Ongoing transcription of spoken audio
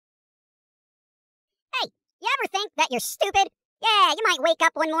You ever think that you're stupid? Yeah, you might wake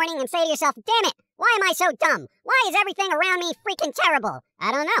up one morning and say to yourself, damn it, why am I so dumb? Why is everything around me freaking terrible?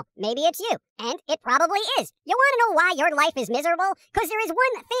 I don't know. Maybe it's you. And it probably is. You want to know why your life is miserable? Because there is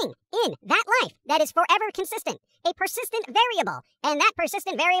one thing in that life that is forever consistent. A persistent variable. And that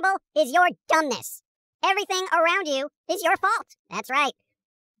persistent variable is your dumbness. Everything around you is your fault. That's right.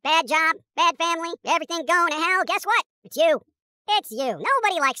 Bad job, bad family, everything going to hell. Guess what? It's you. It's you.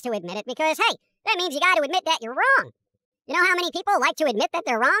 Nobody likes to admit it because, hey, that means you got to admit that you're wrong. You know how many people like to admit that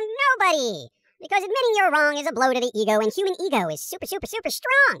they're wrong? Nobody. Because admitting you're wrong is a blow to the ego, and human ego is super, super, super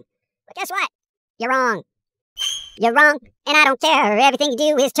strong. But guess what? You're wrong. You're wrong, and I don't care. Everything you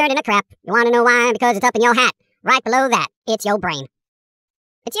do is turned into crap. You want to know why? Because it's up in your hat. Right below that, it's your brain.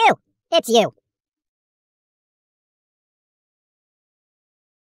 It's you. It's you.